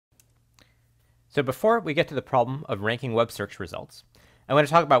So before we get to the problem of ranking web search results, I want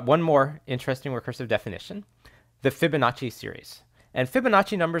to talk about one more interesting recursive definition, the Fibonacci series. And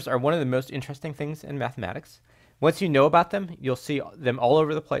Fibonacci numbers are one of the most interesting things in mathematics. Once you know about them, you'll see them all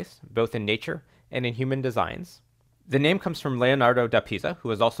over the place, both in nature and in human designs. The name comes from Leonardo da Pisa,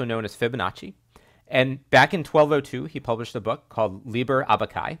 who is also known as Fibonacci. And back in 1202, he published a book called Liber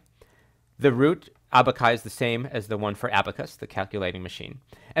Abaci. The root abaci is the same as the one for abacus, the calculating machine.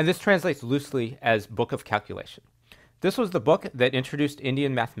 And this translates loosely as Book of Calculation. This was the book that introduced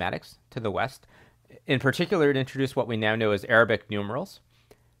Indian mathematics to the West. In particular, it introduced what we now know as Arabic numerals.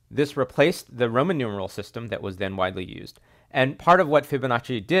 This replaced the Roman numeral system that was then widely used. And part of what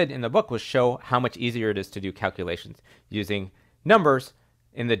Fibonacci did in the book was show how much easier it is to do calculations using numbers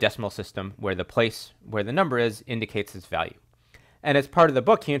in the decimal system, where the place where the number is indicates its value. And as part of the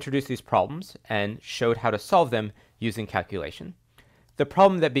book, he introduced these problems and showed how to solve them using calculation. The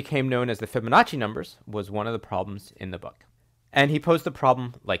problem that became known as the Fibonacci numbers was one of the problems in the book. And he posed the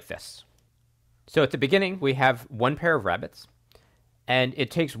problem like this. So at the beginning, we have one pair of rabbits, and it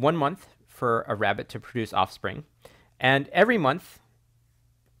takes 1 month for a rabbit to produce offspring. And every month,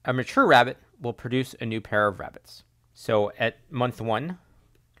 a mature rabbit will produce a new pair of rabbits. So at month 1,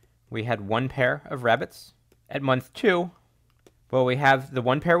 we had one pair of rabbits. At month 2, well, we have the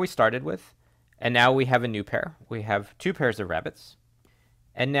one pair we started with, and now we have a new pair. We have 2 pairs of rabbits.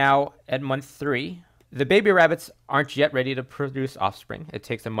 And now at month 3, the baby rabbits aren't yet ready to produce offspring. It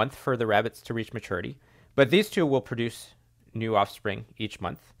takes a month for the rabbits to reach maturity, but these 2 will produce new offspring each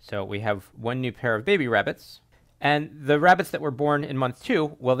month. So we have one new pair of baby rabbits, and the rabbits that were born in month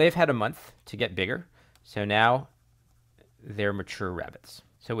 2, well, they've had a month to get bigger. So now they're mature rabbits.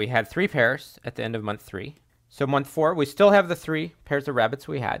 So we had 3 pairs at the end of month 3. So month 4, we still have the 3 pairs of rabbits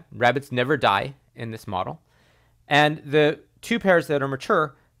we had. Rabbits never die in this model. And the 2 pairs that are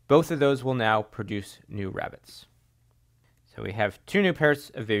mature, both of those will now produce new rabbits. So we have 2 new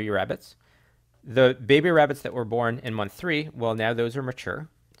pairs of baby rabbits. The baby rabbits that were born in month 3, well, now those are mature.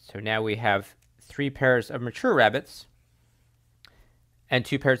 So now we have 3 pairs of mature rabbits and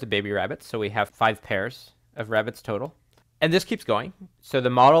 2 pairs of baby rabbits. So we have 5 pairs of rabbits total. And this keeps going. So the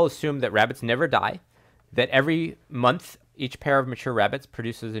model assumed that rabbits never die, that every month each pair of mature rabbits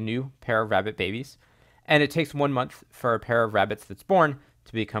produces a new pair of rabbit babies, and it takes 1 month for a pair of rabbits that's born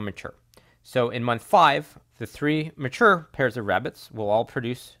to become mature. So in month 5, the 3 mature pairs of rabbits will all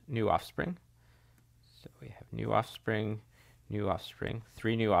produce new offspring. So we have new offspring,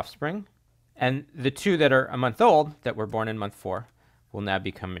 3 new offspring. And the 2 that are a month old, that were born in month 4, will now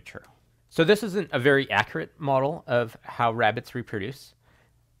become mature. So this isn't a very accurate model of how rabbits reproduce.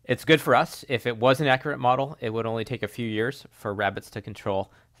 It's good for us. If it was an accurate model, it would only take a few years for rabbits to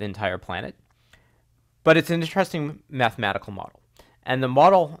control the entire planet. But it's an interesting mathematical model. And the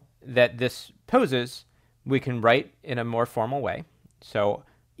model that this poses, we can write in a more formal way. So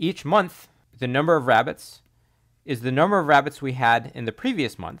each month, the number of rabbits is the number of rabbits we had in the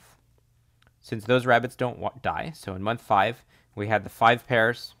previous month, since those rabbits don't die. So in month 5, we had the 5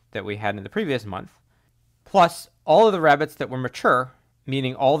 pairs that we had in the previous month, plus all of the rabbits that were mature,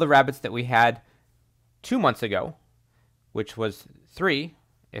 meaning all the rabbits that we had 2 months ago, which was 3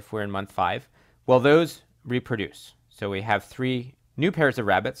 if we're in month 5, well, those reproduce. So we have 3 new pairs of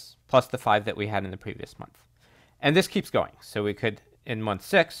rabbits plus the 5 that we had in the previous month. And this keeps going. So we could, in month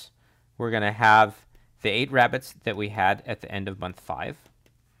 6, we're going to have the 8 rabbits that we had at the end of month 5,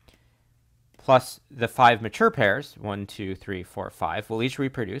 plus the 5 mature pairs, 1, 2, 3, 4, 5, will each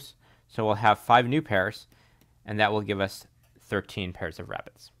reproduce. So we'll have 5 new pairs, and that will give us 13 pairs of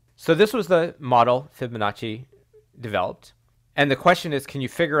rabbits. So this was the model Fibonacci developed. And the question is, can you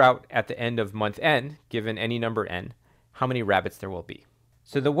figure out at the end of month n, given any number n, how many rabbits there will be?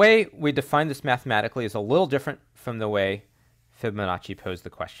 So the way we define this mathematically is a little different from the way Fibonacci posed the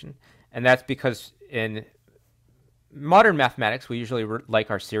question. And that's because in modern mathematics, we usually like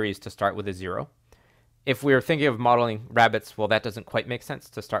our series to start with a 0. If we're thinking of modeling rabbits, well, that doesn't quite make sense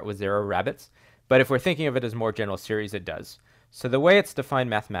to start with 0 rabbits. But if we're thinking of it as more general series, it does. So the way it's defined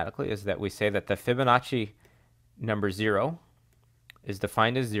mathematically is that we say that the Fibonacci number 0 is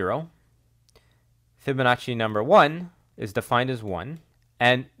defined as 0. Fibonacci number 1 is defined as 1.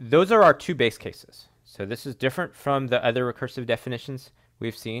 And those are our 2 base cases. So this is different from the other recursive definitions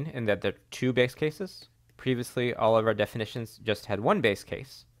we've seen in that there are 2 base cases. Previously, all of our definitions just had 1 base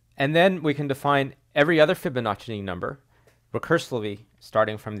case. And then we can define every other Fibonacci number recursively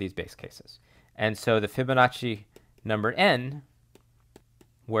starting from these base cases. And so the Fibonacci number n,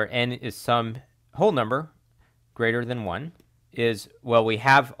 where n is some whole number greater than 1, is, well, we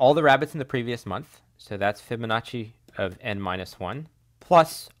have all the rabbits in the previous month, so that's Fibonacci of n minus 1,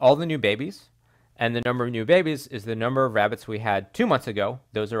 plus all the new babies. And the number of new babies is the number of rabbits we had 2 months ago.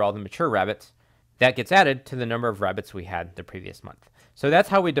 Those are all the mature rabbits. That gets added to the number of rabbits we had the previous month. So that's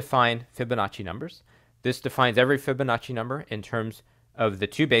how we define Fibonacci numbers. This defines every Fibonacci number in terms of the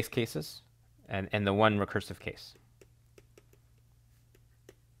 2 base cases and the 1 recursive case.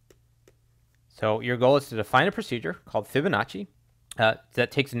 So your goal is to define a procedure called Fibonacci that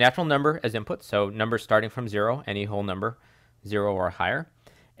takes a natural number as input, so numbers starting from 0, any whole number, 0 or higher,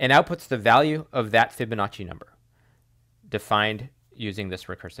 and outputs the value of that Fibonacci number, defined using this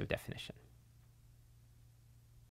recursive definition.